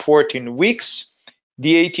be 14 weeks.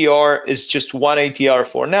 The ATR is just one ATR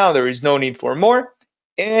for now. There is no need for more.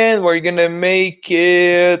 And we're gonna make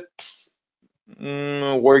it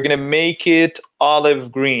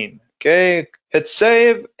olive green. Okay, hit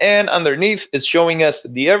save, and underneath it's showing us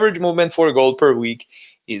that the average movement for gold per week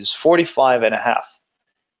is 45.5,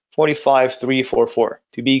 45,344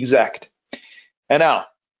 to be exact. And now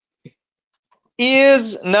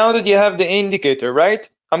that you have the indicator, right?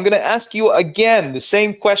 I'm gonna ask you again the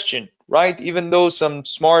same question, right? Even though some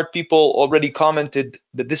smart people already commented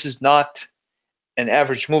that this is not an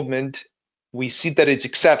average movement, we see that it's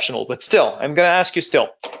exceptional, but still, I'm gonna ask you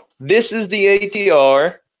still. This is the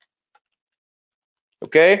ATR,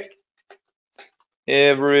 okay?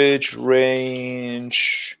 Average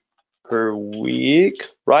range per week,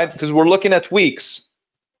 right? Because we're looking at weeks.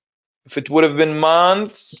 If it would have been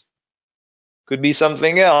months, could be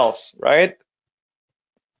something else, right?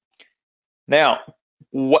 Now,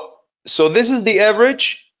 so this is the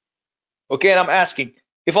average, okay? And I'm asking,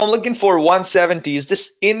 if I'm looking for 170, is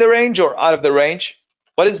this in the range or out of the range?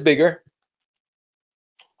 What is bigger?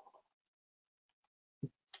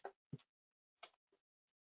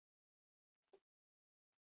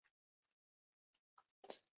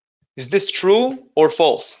 Is this true or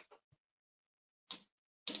false?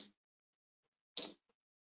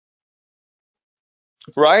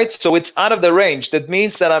 Right? So it's out of the range. That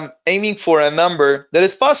means that I'm aiming for a number that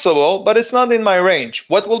is possible, but it's not in my range.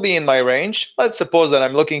 What will be in my range? Let's suppose that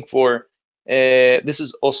I'm looking for, this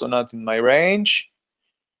is also not in my range.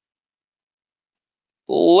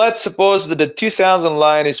 Let's suppose that the 2000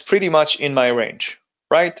 line is pretty much in my range,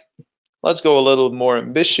 right? Let's go a little more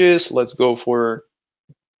ambitious. Let's go for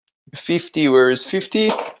 50. Where is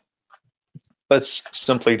 50? Let's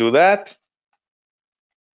simply do that.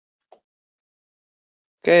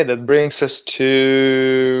 Okay, that brings us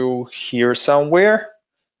to here somewhere.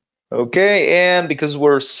 Okay, and because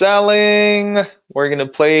we're selling, we're gonna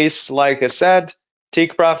place, like I said,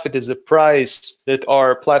 take profit is a price that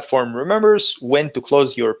our platform remembers when to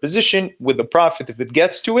close your position with the profit if it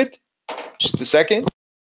gets to it. Just a second.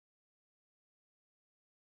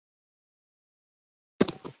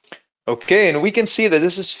 Okay, and we can see that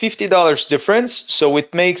this is $50 difference, so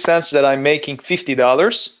it makes sense that I'm making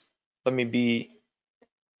 $50. Let me be,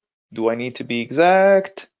 do I need to be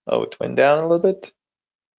exact? Oh, it went down a little bit.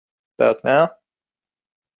 About now.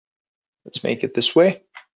 Let's make it this way.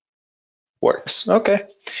 Works. Okay.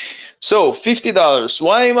 So $50.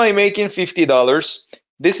 Why am I making $50?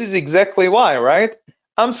 This is exactly why, right?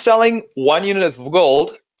 I'm selling 1 unit of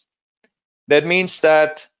gold. That means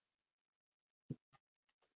that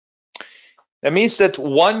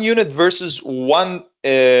 1 unit versus one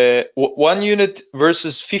unit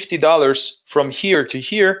versus $50 from here to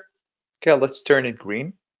here. Okay, let's turn it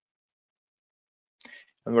green.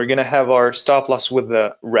 And we're gonna have our stop loss with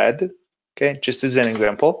the red. Okay, just as an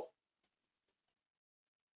example.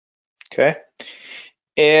 Okay.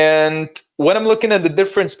 And when I'm looking at the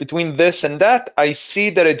difference between this and that, I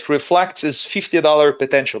see that it reflects as $50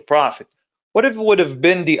 potential profit. What if it would have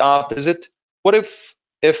been the opposite? What if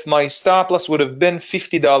my stop loss would have been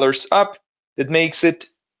 $50 up? That makes it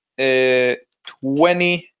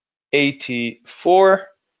 2084.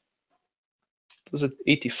 Was it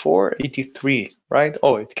 84? 83, right?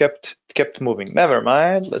 Oh, it kept moving. Never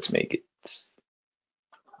mind. Let's make it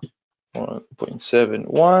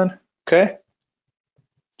 1.71. Okay.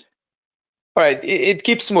 All right, it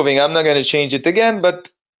keeps moving. I'm not going to change it again,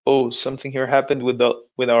 but oh, something here happened with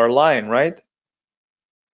our line, right?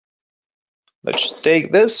 Let's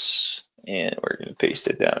take this and we're going to paste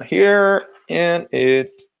it down here, and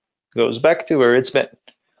it goes back to where it's been.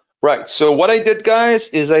 Right, so what I did, guys,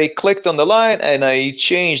 is I clicked on the line and I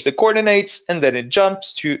changed the coordinates, and then it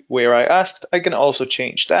jumps to where I asked. I can also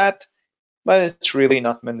change that, but it's really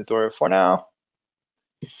not mandatory for now.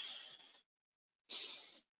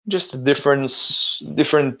 Just different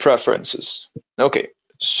preferences. Okay,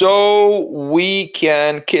 so we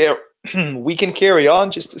can carry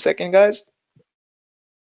on. Just a second, guys.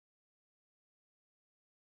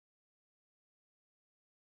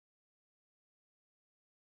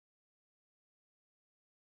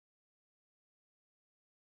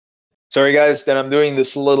 Sorry, guys, that I'm doing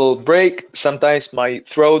this little break. Sometimes my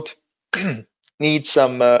throat needs a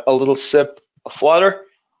little sip of water.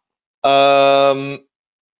 All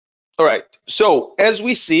right, so as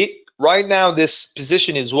we see right now, this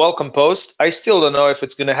position is well composed. I still don't know if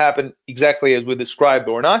it's going to happen exactly as we described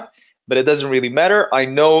or not, but it doesn't really matter. I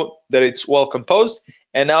know that it's well composed,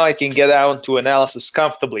 and now I can get down to analysis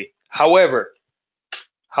comfortably. However,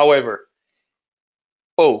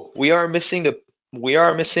 oh, we are missing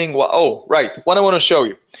oh, right, what I want to show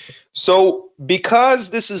you. So because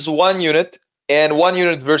this is 1 unit, and 1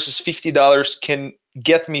 unit versus $50 can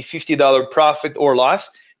get me $50 profit or loss,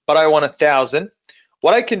 but I want 1,000.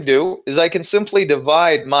 What I can do is I can simply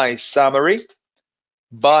divide my summary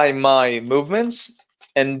by my movements,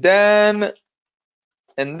 and then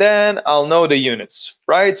I'll know the units,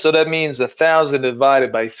 right? So that means 1,000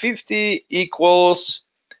 divided by 50 equals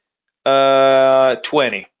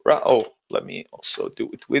 20. Right? Oh, let me also do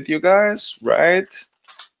it with you guys, right?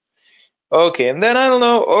 Okay, and then I don't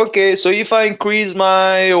know. Okay, so if I increase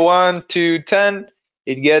my 1 to 10,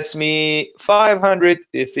 it gets me 500.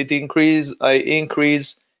 If I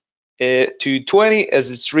increase it to 20, as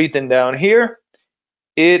it's written down here,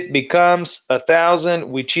 it becomes 1,000,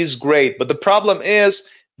 which is great. But the problem is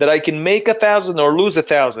that I can make 1,000 or lose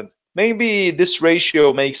 1,000. Maybe this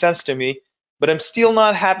ratio makes sense to me, but I'm still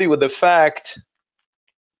not happy with the fact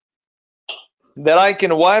that I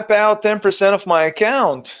can wipe out 10% of my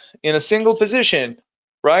account in a single position,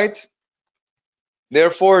 right?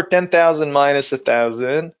 Therefore, 10,000 minus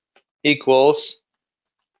 1,000 equals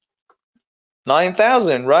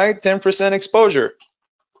 9,000, right? 10% exposure.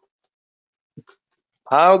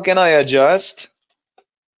 How can I adjust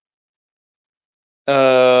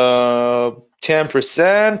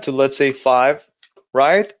 10% to, let's say, 5,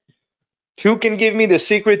 right? Who can give me the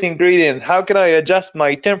secret ingredient? How can I adjust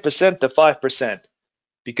my 10% to 5%?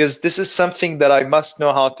 Because this is something that I must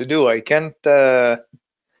know how to do. I can't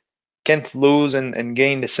lose and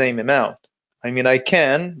gain the same amount. I mean, I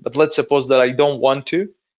can, but let's suppose that I don't want to.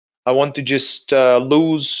 I want to just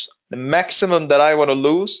lose the maximum that I want to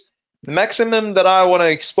lose. The maximum that I want to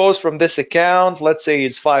expose from this account, let's say,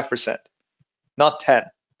 is 5%, not 10.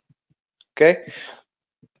 Okay?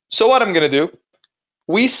 So what I'm going to do,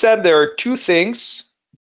 we said there are two things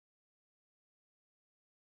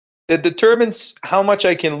that determines how much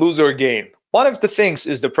I can lose or gain. One of the things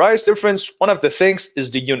is the price difference. One of the things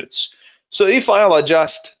is the units. So if I'll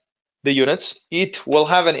adjust the units, it will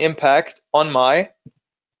have an impact on my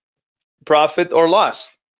profit or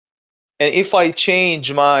loss. And if I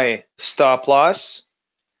change my stop loss,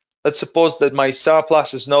 let's suppose that my stop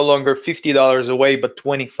loss is no longer $50 away, but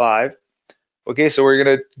 25. Okay, so we're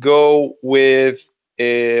gonna go with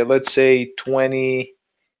let's say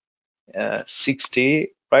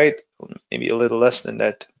 60, right? Maybe a little less than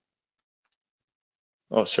that.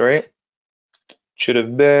 Oh, sorry. Should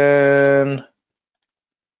have been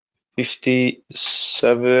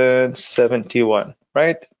 57.71,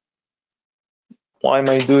 right? Why am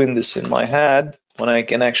I doing this in my head when I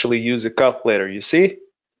can actually use a calculator? You see,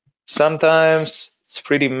 sometimes it's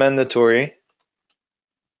pretty mandatory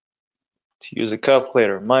to use a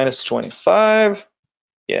calculator. Minus 25.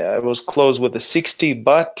 Yeah, I was close with the 60,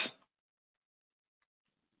 but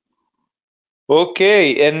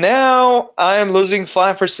okay. And now I am losing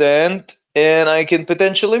 5%, and I can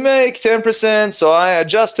potentially make 10%. So I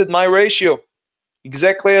adjusted my ratio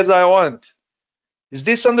exactly as I want. Is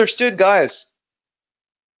this understood, guys?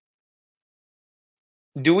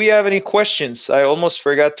 Do we have any questions? I almost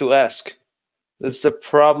forgot to ask. That's the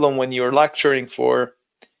problem when you're lecturing for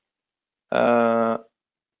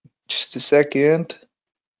just a second.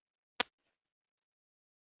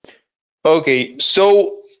 Okay,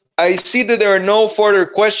 so I see that there are no further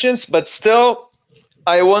questions, but still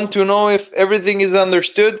I want to know if everything is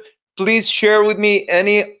understood. Please share with me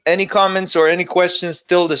any comments or any questions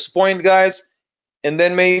till this point, guys, and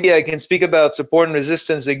then maybe I can speak about support and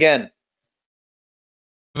resistance again.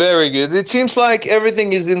 Very good. It seems like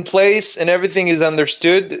everything is in place and everything is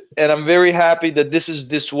understood, and I'm very happy that this is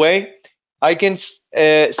this way. I can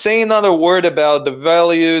say another word about the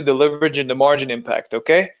value, the leverage, and the margin impact,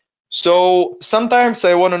 okay? So sometimes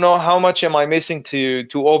I want to know how much am I missing to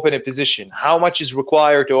open a position? How much is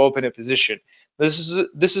required to open a position? This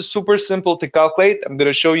is super simple to calculate. I'm going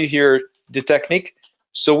to show you here the technique.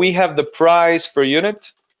 So we have the price per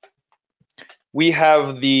unit, we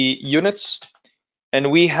have the units, and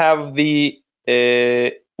we have the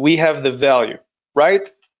value, right?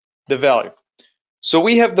 The value. So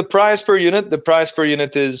we have the price per unit. The price per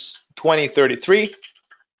unit is 20.33.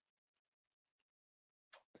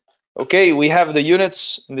 Okay, we have the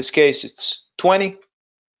units. In this case, it's 20.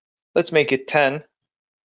 Let's make it 10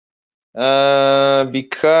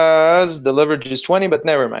 because the leverage is 20. But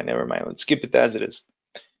never mind. Let's keep it as it is.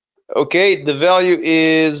 Okay, the value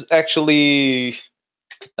is actually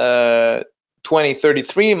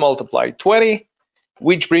 20.33 multiplied 20,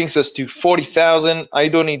 which brings us to 40,000. I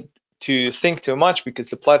don't need to think too much because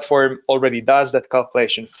the platform already does that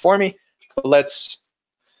calculation for me. But let's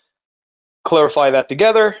clarify that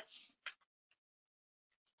together.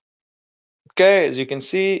 Okay, as you can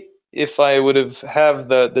see, if I would have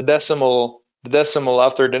the decimal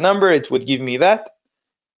after the number, it would give me that.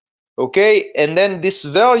 Okay, and then this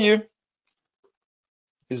value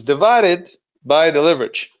is divided by the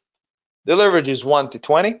leverage. The leverage is 1 to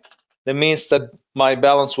 20. That means that my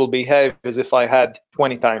balance will behave as if I had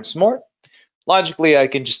 20 times more. Logically, I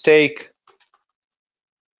can just take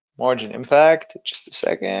margin impact, just a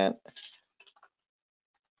second.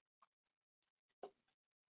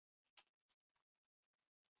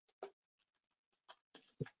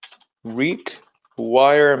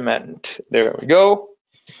 Requirement. There we go.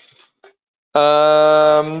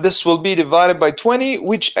 This will be divided by 20,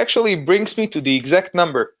 which actually brings me to the exact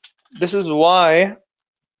number. This is why,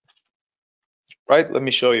 right? Let me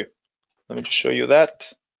show you. Let me just show you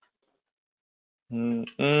that.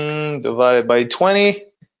 Divided by 20.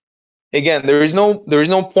 Again, there is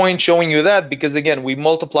no point showing you that because again, we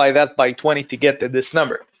multiply that by 20 to get to this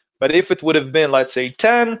number. But if it would have been, let's say,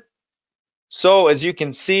 10, so as you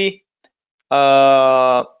can see,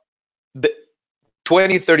 the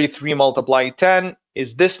 20.33 multiplied 10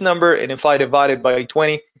 is this number, and if I divide it by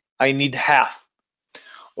 20, I need half.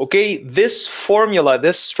 Okay, this formula,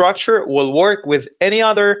 this structure will work with any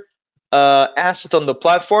other asset on the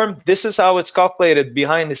platform, this is how it's calculated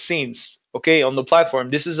behind the scenes. Okay, on the platform,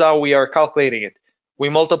 this is how we are calculating it. We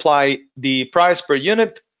multiply the price per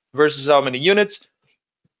unit versus how many units.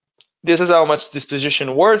 This is how much this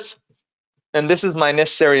position worth, and this is my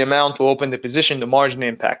necessary amount to open the position, the margin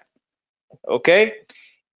impact. Okay,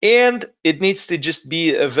 and it needs to just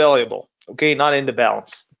be available. Okay, not in the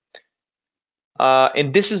balance.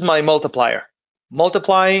 And this is my multiplier,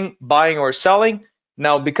 multiplying, buying or selling.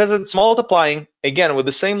 Now, because it's multiplying, again, with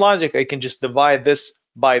the same logic, I can just divide this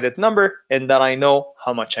by that number, and then I know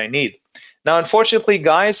how much I need. Now, unfortunately,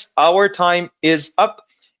 guys, our time is up,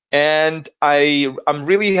 and I'm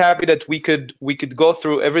really happy that we could go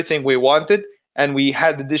through everything we wanted, and we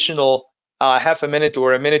had additional half a minute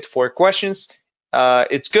or a minute for questions.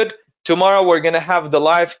 It's good. Tomorrow we're gonna have the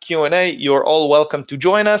live Q&A. You're all welcome to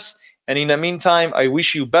join us. And in the meantime, I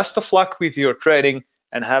wish you best of luck with your trading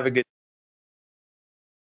and have a good